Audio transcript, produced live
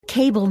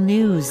Cable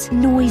news,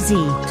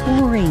 noisy,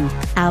 boring,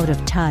 out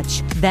of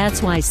touch.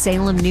 That's why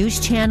Salem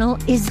News Channel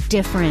is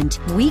different.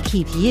 We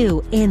keep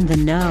you in the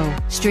know.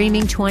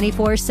 Streaming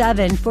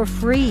 24/7 for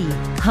free.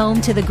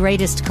 Home to the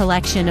greatest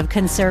collection of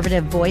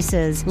conservative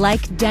voices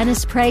like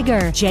Dennis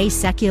Prager, Jay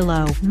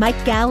Sekulow,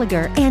 Mike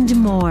Gallagher, and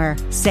more.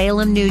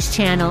 Salem News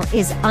Channel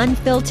is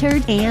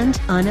unfiltered and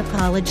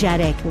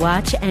unapologetic.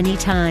 Watch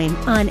anytime,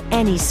 on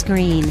any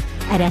screen,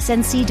 at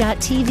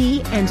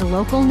snc.tv and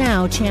Local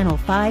Now Channel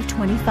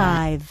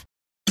 525.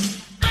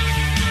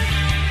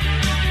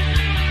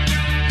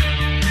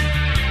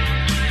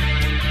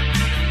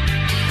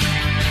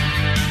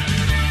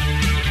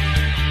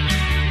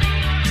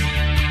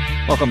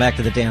 Welcome back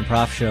to the Dan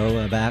Proft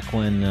Show. Back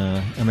when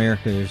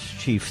America's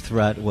chief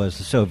threat was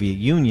the Soviet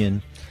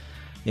Union,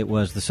 it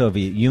was the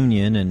Soviet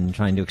Union and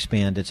trying to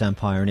expand its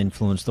empire and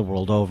influence the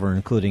world over,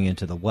 including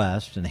into the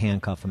West, and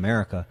handcuff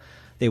America.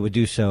 They would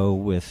do so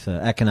with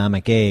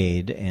economic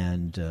aid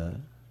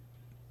and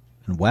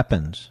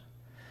weapons.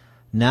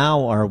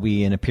 Now are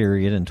we in a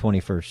period in the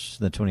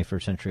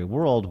 21st century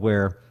world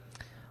where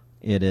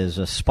it is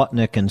a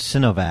Sputnik and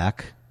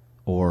Sinovac,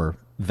 or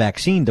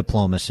vaccine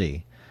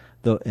diplomacy,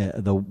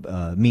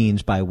 the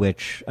means by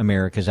which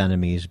America's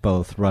enemies,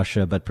 both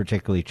Russia but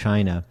particularly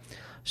China,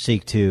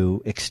 seek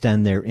to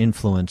extend their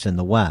influence in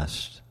the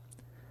West.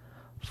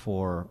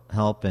 For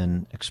help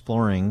in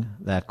exploring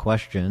that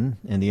question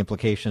and the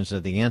implications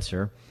of the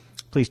answer,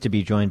 pleased to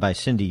be joined by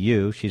Cindy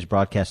Yu. She's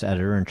broadcast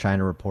editor and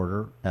China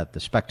reporter at The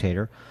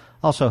Spectator,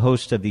 also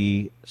host of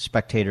the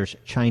Spectator's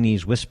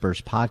Chinese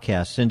Whispers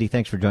podcast. Cindy,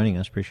 thanks for joining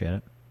us. Appreciate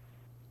it.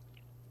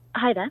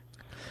 Hi there.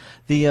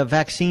 The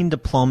vaccine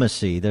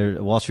diplomacy, the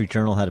Wall Street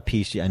Journal had a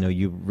piece, I know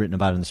you've written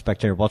about it in The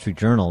Spectator, Wall Street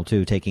Journal,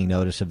 too, taking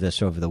notice of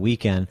this over the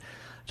weekend,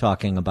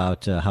 talking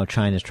about how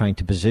China is trying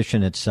to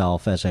position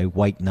itself as a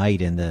white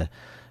knight in the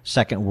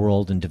second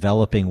world and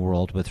developing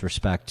world with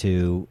respect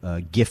to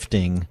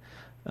gifting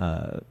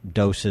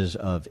doses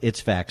of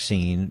its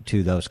vaccine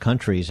to those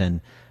countries.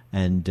 And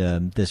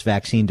this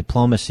vaccine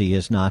diplomacy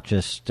is not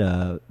just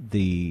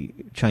the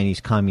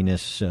Chinese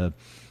Communists'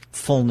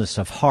 fullness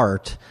of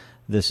heart.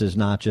 This is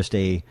not just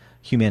a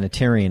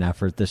humanitarian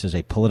effort. This is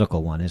a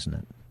political one, isn't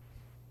it?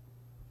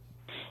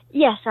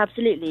 Yes,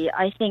 absolutely.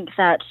 I think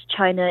that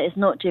China is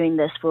not doing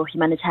this for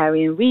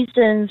humanitarian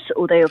reasons,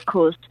 although, of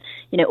course,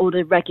 all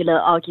the regular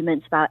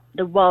arguments about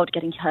the world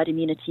getting herd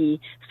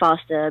immunity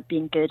faster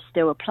being good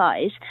still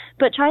applies.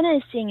 But China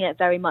is seeing it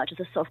very much as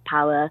a soft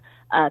power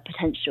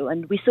potential.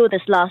 And we saw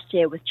this last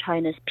year with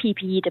China's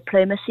PPE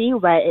diplomacy,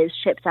 where it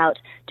shipped out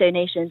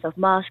donations of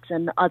masks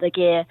and other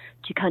gear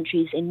to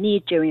countries in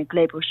need during a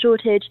global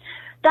shortage.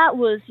 That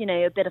was,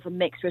 a bit of a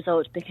mixed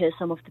result because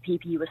some of the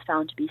PPE was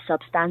found to be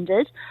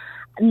substandard.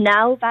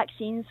 Now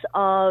vaccines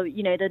are,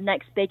 the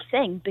next big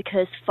thing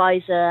because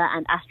Pfizer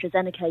and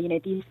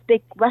AstraZeneca, these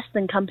big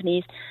Western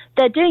companies,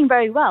 they're doing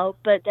very well,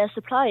 but they're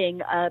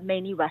supplying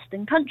mainly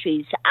Western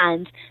countries.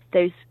 And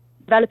those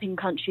developing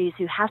countries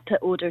who have put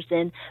orders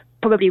in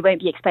probably won't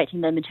be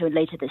expecting them until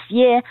later this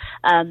year.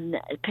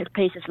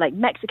 Places like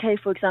Mexico,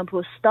 for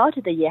example,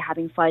 started the year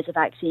having Pfizer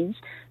vaccines,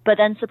 but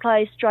then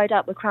supplies dried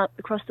up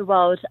across the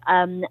world,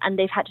 and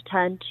they've had to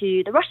turn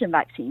to the Russian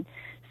vaccine.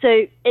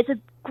 So it's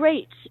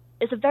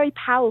a very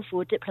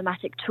powerful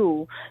diplomatic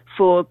tool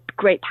for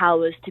great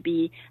powers to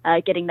be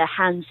getting their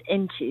hands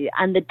into.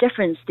 And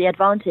the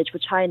advantage for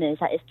China is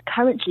that it's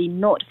currently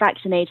not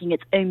vaccinating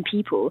its own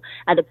people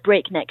at the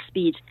breakneck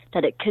speed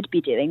that it could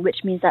be doing,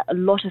 which means that a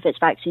lot of its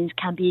vaccines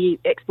can be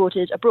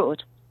exported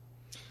abroad.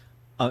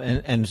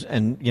 And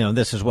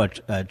this is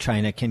what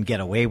China can get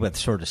away with,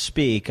 so to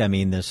speak. I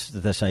mean,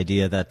 this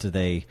idea that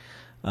they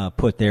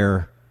put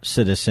their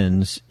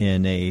citizens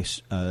in a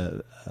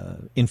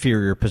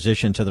inferior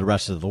position to the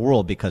rest of the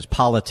world because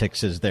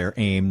politics is their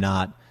aim,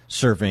 not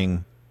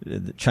serving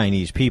the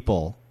Chinese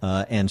people.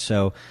 And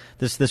so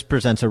this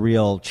presents a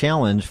real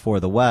challenge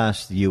for the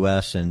West, the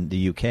U.S. and the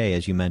U.K.,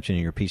 as you mentioned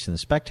in your piece in The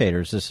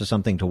Spectators. This is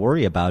something to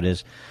worry about,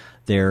 is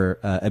their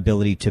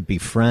ability to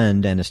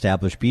befriend and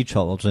establish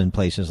beachheads in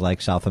places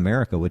like South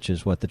America, which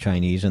is what the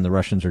Chinese and the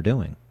Russians are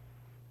doing.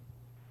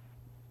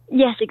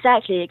 Yes,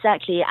 exactly.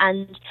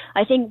 And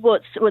I think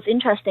what's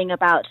interesting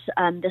about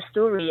the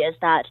story is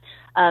that,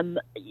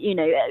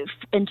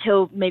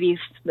 until maybe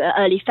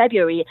early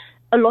February,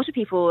 a lot of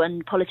people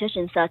and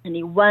politicians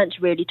certainly weren't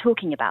really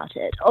talking about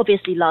it.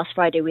 Obviously, last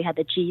Friday we had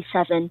the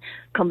G7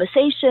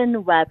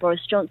 conversation where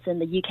Boris Johnson,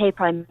 the UK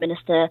Prime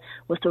Minister,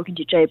 was talking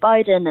to Joe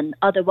Biden and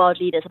other world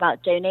leaders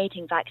about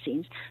donating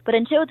vaccines. But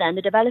until then,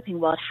 the developing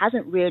world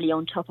hasn't really been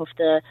on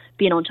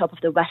top of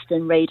the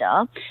Western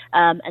radar,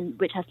 and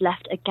which has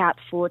left a gap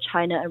for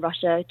China and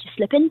Russia to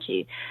slip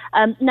into.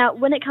 Now,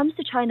 when it comes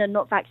to China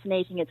not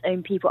vaccinating its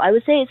own people, I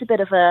would say it's a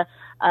bit of a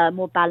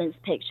more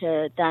balanced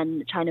picture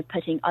than China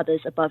putting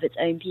others above its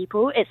own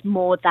people. It's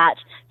more that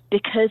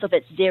because of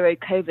its zero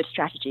COVID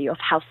strategy of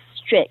how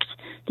strict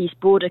these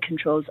border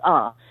controls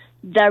are,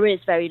 there is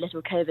very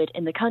little COVID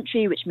in the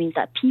country, which means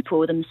that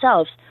people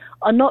themselves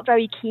are not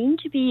very keen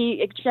to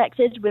be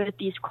injected with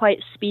these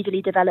quite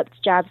speedily developed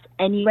jabs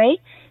anyway.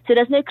 So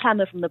there's no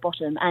clamour from the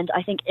bottom. And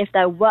I think if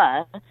there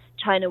were,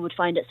 China would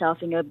find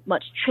itself in a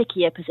much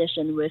trickier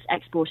position with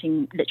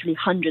exporting literally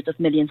hundreds of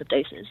millions of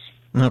doses.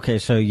 Okay,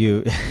 so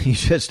you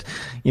just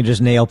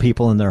nail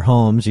people in their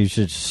homes. You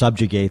should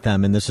subjugate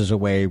them, and this is a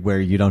way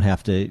where you don't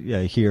have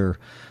to hear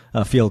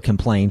field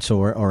complaints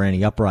or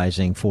any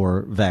uprising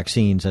for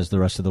vaccines as the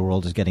rest of the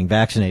world is getting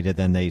vaccinated.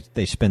 Then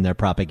they spin their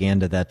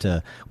propaganda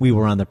that we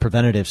were on the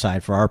preventative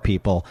side for our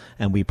people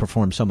and we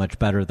performed so much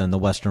better than the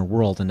Western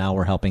world, and now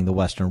we're helping the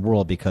Western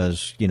world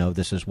because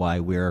this is why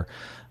we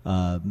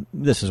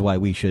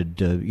should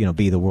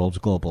be the world's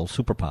global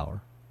superpower.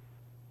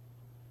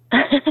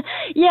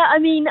 Yeah, I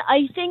mean,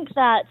 I think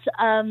that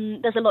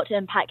there's a lot to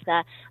unpack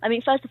there. I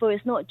mean, first of all,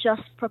 it's not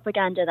just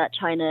propaganda that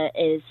China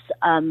has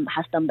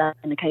done better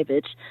in the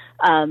COVID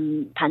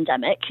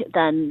pandemic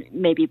than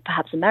maybe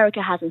perhaps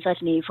America has, and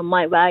certainly from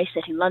where I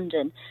sit in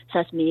London,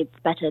 certainly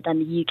better than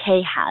the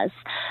UK has.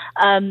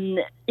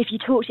 If you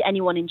talk to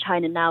anyone in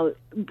China now,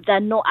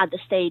 they're not at the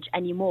stage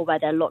anymore where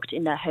they're locked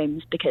in their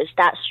homes, because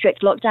that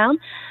strict lockdown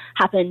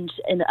happened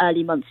in the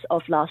early months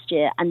of last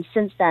year. And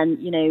since then,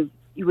 you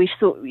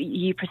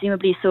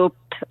presumably saw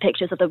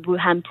pictures of the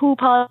Wuhan pool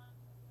party,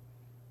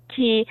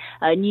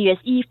 New Year's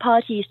Eve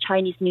parties,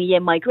 Chinese New Year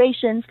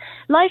migrations.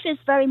 Life is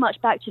very much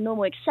back to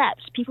normal,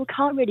 except people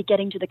can't really get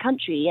into the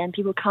country and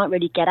people can't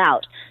really get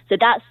out. So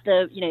that's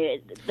the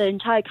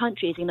entire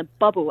country is in a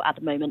bubble at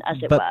the moment,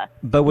 as it were.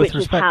 But with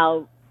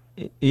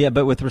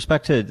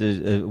respect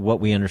to what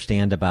we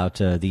understand about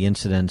the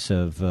incidence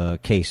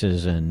of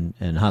cases and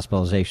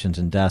hospitalizations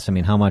and deaths, I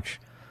mean, how much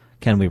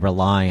can we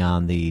rely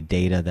on the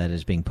data that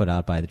is being put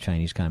out by the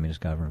Chinese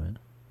Communist government?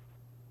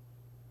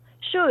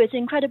 Sure, it's an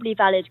incredibly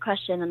valid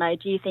question, and I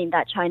do think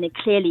that China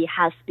clearly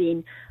has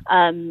been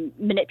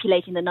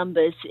manipulating the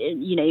numbers.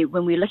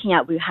 When we're looking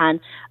at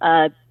Wuhan,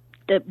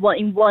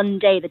 in one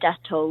day the death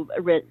toll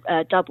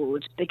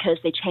doubled because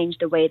they changed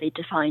the way they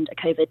defined a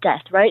COVID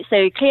death, right?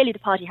 So clearly the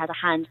party has a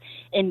hand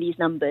in these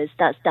numbers.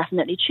 That's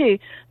definitely true.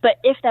 But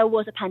if there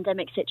was a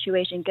pandemic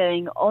situation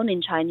going on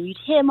in China, you'd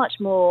hear much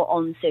more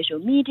on social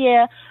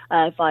media,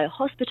 via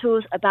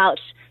hospitals about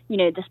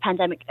this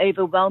pandemic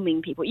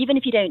overwhelming people. Even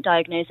if you don't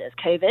diagnose it as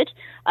COVID,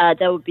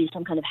 there would be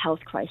some kind of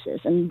health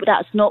crisis. And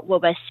that's not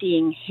what we're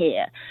seeing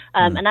here.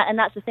 And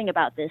that's the thing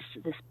about this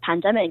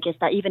pandemic, is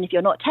that even if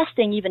you're not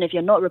testing, even if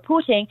you're not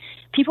reporting,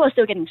 people are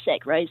still getting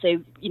sick, right? So,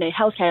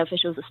 healthcare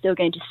officials are still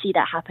going to see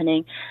that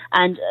happening.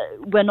 And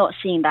we're not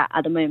seeing that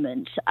at the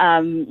moment.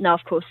 Now,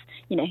 of course,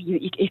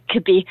 it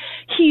could be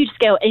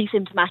huge-scale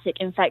asymptomatic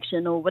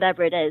infection or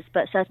whatever it is,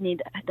 but certainly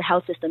the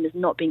health system is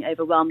not being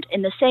overwhelmed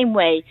in the same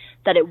way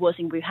that it was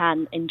in Wuhan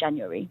in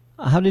January.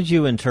 How did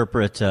you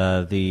interpret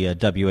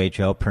the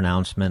WHO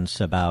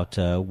pronouncements about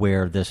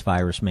where this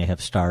virus may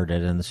have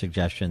started and the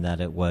suggestion that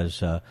it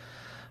was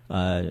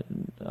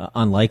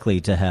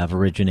unlikely to have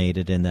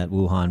originated in that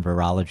Wuhan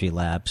virology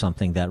lab,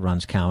 something that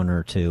runs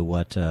counter to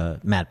what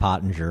Matt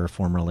Pottinger,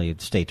 formerly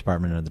the State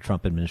Department of the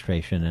Trump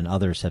administration, and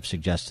others have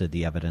suggested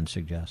the evidence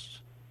suggests?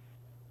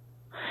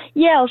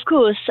 Yeah, of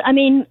course. I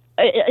mean,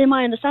 in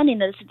my understanding,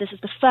 this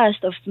is the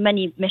first of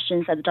many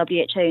missions that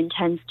the WHO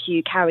intends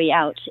to carry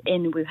out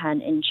in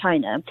Wuhan, in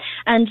China.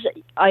 And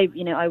I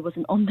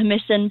wasn't on the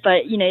mission,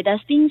 but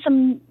there's been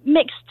some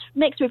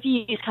mixed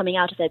reviews coming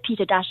out of it.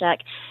 Peter Daszak,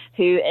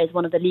 who is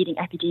one of the leading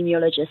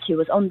epidemiologists who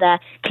was on there,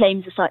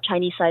 claims the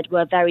Chinese side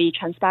were very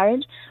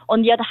transparent.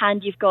 On the other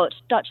hand, you've got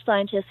Dutch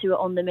scientists who are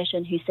on the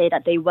mission who say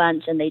that they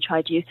weren't, and they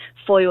try to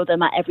foil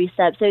them at every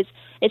step. So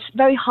it's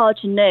very hard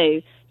to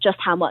know just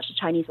how much the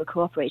Chinese were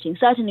cooperating.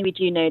 Certainly, we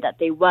do know that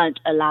they weren't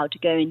allowed to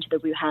go into the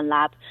Wuhan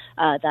lab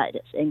that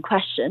is in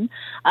question.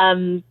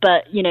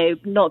 But,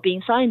 not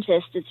being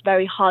scientists, it's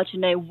very hard to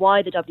know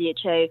why the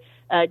WHO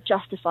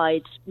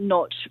justified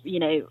not,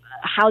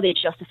 how they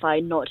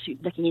justified not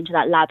looking into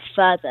that lab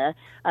further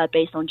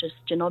based on just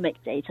genomic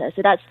data.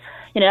 So that's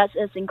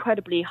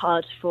incredibly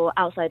hard for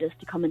outsiders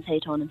to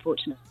commentate on,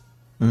 unfortunately.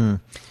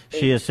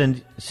 She is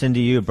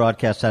Cindy Yu,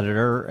 broadcast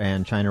editor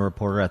and China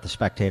reporter at The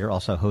Spectator,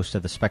 also host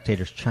of The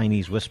Spectator's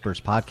Chinese Whispers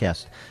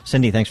podcast.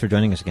 Cindy, thanks for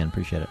joining us again.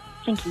 Appreciate it.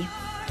 Thank you.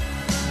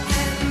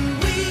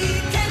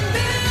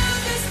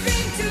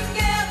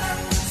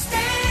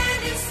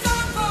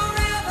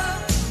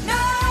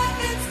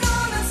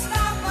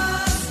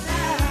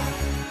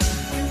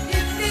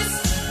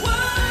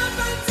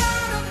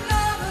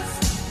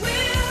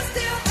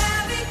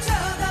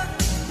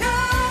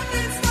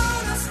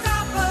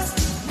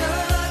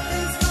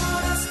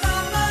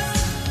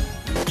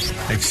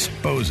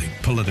 Exposing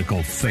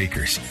political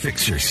fakers,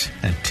 fixers,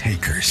 and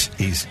takers.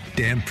 He's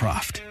Dan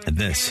Proft, and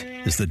this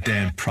is The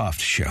Dan Proft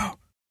Show.